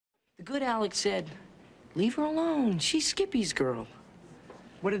The good Alex said, leave her alone. She's Skippy's girl.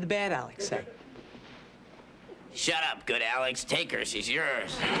 What did the bad Alex say? Shut up, good Alex. Take her. She's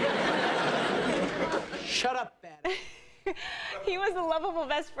yours. Shut up, bad. He was the lovable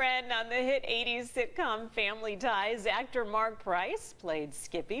best friend on the hit 80s sitcom Family Ties. Actor Marc Price played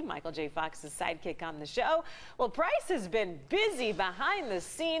Skippy, Michael J. Fox's sidekick on the show. Well, Price has been busy behind the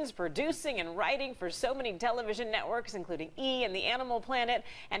scenes producing and writing for so many television networks, including E! and the Animal Planet.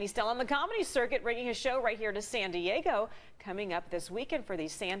 And he's still on the comedy circuit, bringing his show right here to San Diego, coming up this weekend for the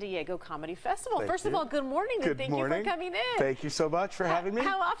San Diego Comedy Festival. First of all, good morning, and thank you for coming in. Thank you so much for having me.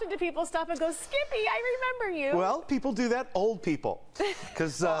 How often do people stop and go, Skippy, I remember you? Well, people do that, old people.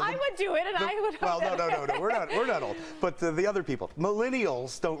 Because well, I would do it, and I would. Well, no, we're not old. But the other people,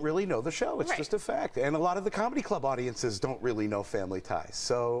 millennials, don't really know the show. It's just a fact. And a lot of the comedy club audiences don't really know Family Ties.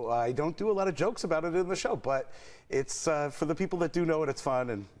 So I don't do a lot of jokes about it in the show, but it's for the people that do know it, it's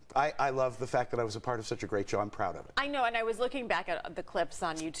fun. And I love the fact that I was a part of such a great show. I'm proud of it. I know, and I was looking back at the clips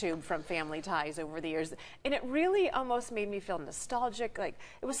on YouTube from Family Ties over the years, and it really almost made me feel nostalgic. Like,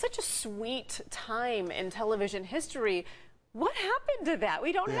 it was such a sweet time in television history. What happened to that?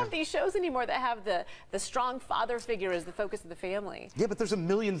 We don't have these shows anymore that have the strong father figure as the focus of the family. Yeah, but there's a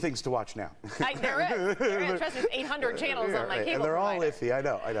million things to watch now. There is. Trust me, there's 800 channels on my cable and they're all provider. iffy. I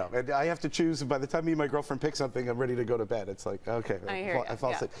know. And I have to choose. By the time me and my girlfriend pick something, I'm ready to go to bed. It's like, okay, I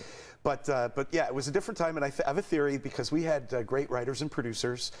fall asleep. But yeah, it was a different time, and I have a theory because we had great writers and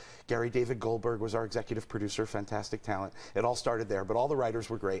producers. Gary David Goldberg was our executive producer, fantastic talent. It all started there, but all the writers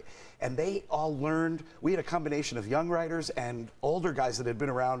were great. And they all learned, we had a combination of young writers and older guys that had been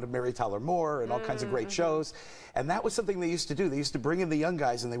around, Mary Tyler Moore and all kinds of great shows. And that was something they used to do. They used to bring in the young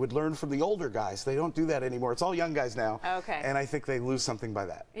guys and they would learn from the older guys. They don't do that anymore. It's all young guys now. Okay. And I think they lose something by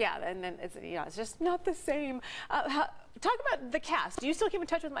that. Yeah, and then it's just not the same. Talk about the cast. Do you still keep in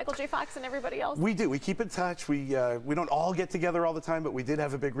touch with Michael J. Fox and everybody else? We do. We keep in touch. We don't all get together all the time, but we did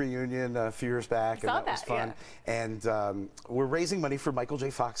have a big reunion a few years back, and that was fun. Yeah. And we're raising money for Michael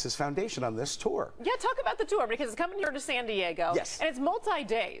J. Fox's foundation on this tour. Yeah, talk about the tour, because it's coming here to San Diego. Yes. And it's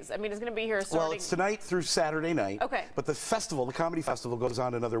multi-days. I mean, it's going to be here starting... Well, it's tonight through Saturday night. Okay. But the festival, the comedy festival, goes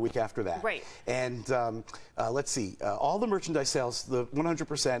on another week after that. Right. And let's see, all the merchandise sales, the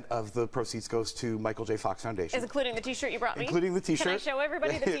 100% of the proceeds goes to Michael J. Fox Foundation. Is including the T-shirt you brought me? Including the T-shirt. Can I show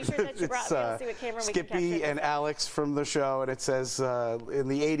everybody the T-shirt that you brought me? Let's see what camera we can capture. Skippy and Alex from the show, and it says, in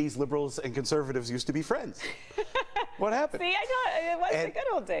the 80s, liberals and conservatives used to be friends. What happened? See, I know, it was the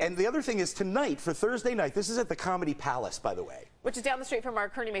good old days. And the other thing is tonight, for Thursday night, this is at the Comedy Palace, by the way. Which is down the street from our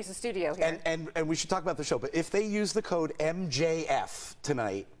Kearny Mesa studio here. And we should talk about the show, but if they use the code MJF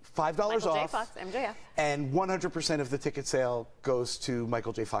tonight, $5 Michael off. J. Fox, MJF. And 100% of the ticket sale goes to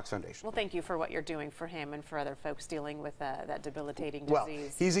Michael J. Fox Foundation. Well, thank you for what you're doing for him and for other folks dealing with that debilitating disease. Well,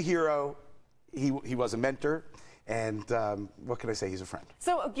 he's a hero. He was a mentor. And what can I say? He's a friend.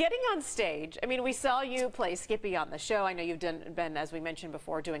 So getting on stage, I mean, we saw you play Skippy on the show. I know you've been, as we mentioned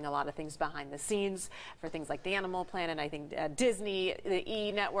before, doing a lot of things behind the scenes for things like the Animal Planet, I think Disney, the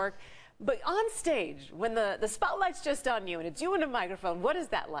E! Network. But on stage, when the spotlight's just on you and it's you and a microphone, what is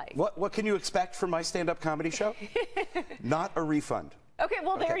that like? What can you expect from my stand-up comedy show? Not a refund. Okay,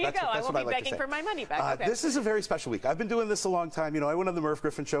 well, there you go. I won't be like begging for my money back. Okay. This is a very special week. I've been doing this a long time. You know, I went on the Merv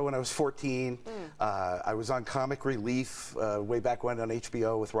Griffin show when I was 14. I was on Comic Relief way back when on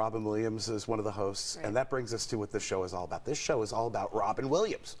HBO with Robin Williams as one of the hosts. Right. And that brings us to what this show is all about. This show is all about Robin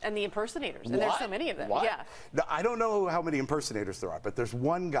Williams. And the impersonators. And there's so many of them. What? Yeah. Now, I don't know how many impersonators there are, but there's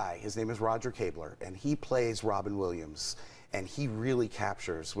one guy. His name is Roger Kabler, and he plays Robin Williams. And he really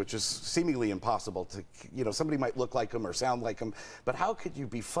captures, which is seemingly impossible to, you know, somebody might look like him or sound like him, but how could you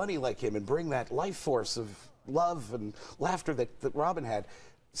be funny like him and bring that life force of love and laughter that Robin had?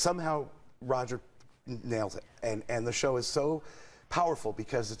 Somehow Roger nails it. And the show is so powerful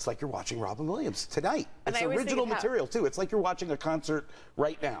because it's like you're watching Robin Williams tonight. It's original material too. It's like you're watching a concert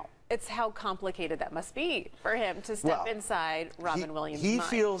right now. It's how complicated that must be for him to step inside Robin Williams' mind. He mind.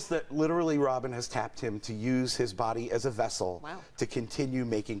 feels that literally Robin has tapped him to use his body as a vessel to continue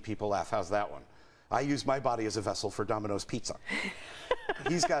making people laugh. How's that one? I use my body as a vessel for Domino's Pizza.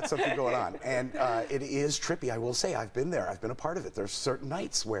 He's got something going on. And it is trippy, I will say. I've been there. I've been a part of it. There's certain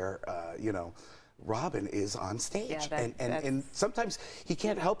nights where, you know, Robin is on stage. Yeah, and sometimes he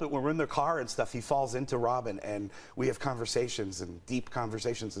can't help it when we're in the car and stuff. He falls into Robin, and we have conversations and deep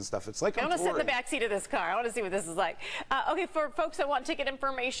conversations and stuff. It's like I want to sit in the back seat of this car. I want to see what this is like. Okay, for folks that want ticket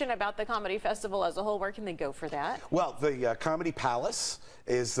information about the Comedy Festival as a whole, where can they go for that? Well, the Comedy Palace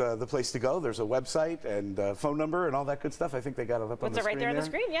is the place to go. There's a website and phone number and all that good stuff. I think they got it up on the screen. What's it right there on the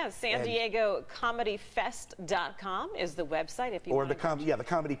screen? Yeah, San Diego ComedyFest.com is the website if you want to. Yeah, the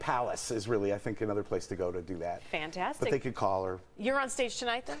Comedy Palace is really, I think, another place to go to do that. Fantastic. But they could call her. You're on stage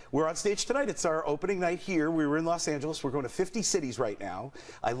tonight, then? We're on stage tonight. It's our opening night here. We were in Los Angeles. We're going to 50 cities right now.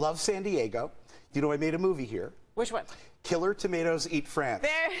 I love San Diego. You know, I made a movie here. Which one? Killer Tomatoes Eat France.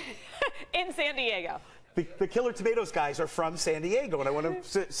 There, in San Diego. The Killer Tomatoes guys are from San Diego, and I want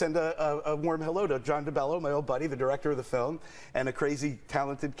to send a warm hello to John DeBello, my old buddy, the director of the film, and a crazy,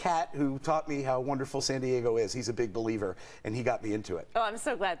 talented cat who taught me how wonderful San Diego is. He's a big believer, and he got me into it. Oh, I'm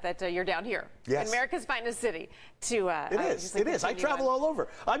so glad that you're down here. Yes. America's finest city. To It is. I travel all over.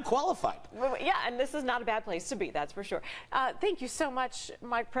 I'm qualified. Well, yeah, and this is not a bad place to be, that's for sure. Thank you so much,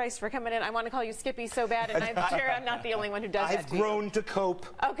 Marc Price, for coming in. I want to call you Skippy so bad, and I'm sure I'm not the only one who does that to you. I've grown to cope.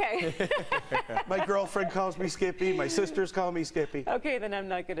 Okay. My girlfriend calls me Skippy. My sisters call me Skippy. Okay, then I'm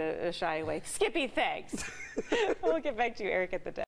not going to shy away. Skippy, thanks. We'll get back to you, Eric, at the desk.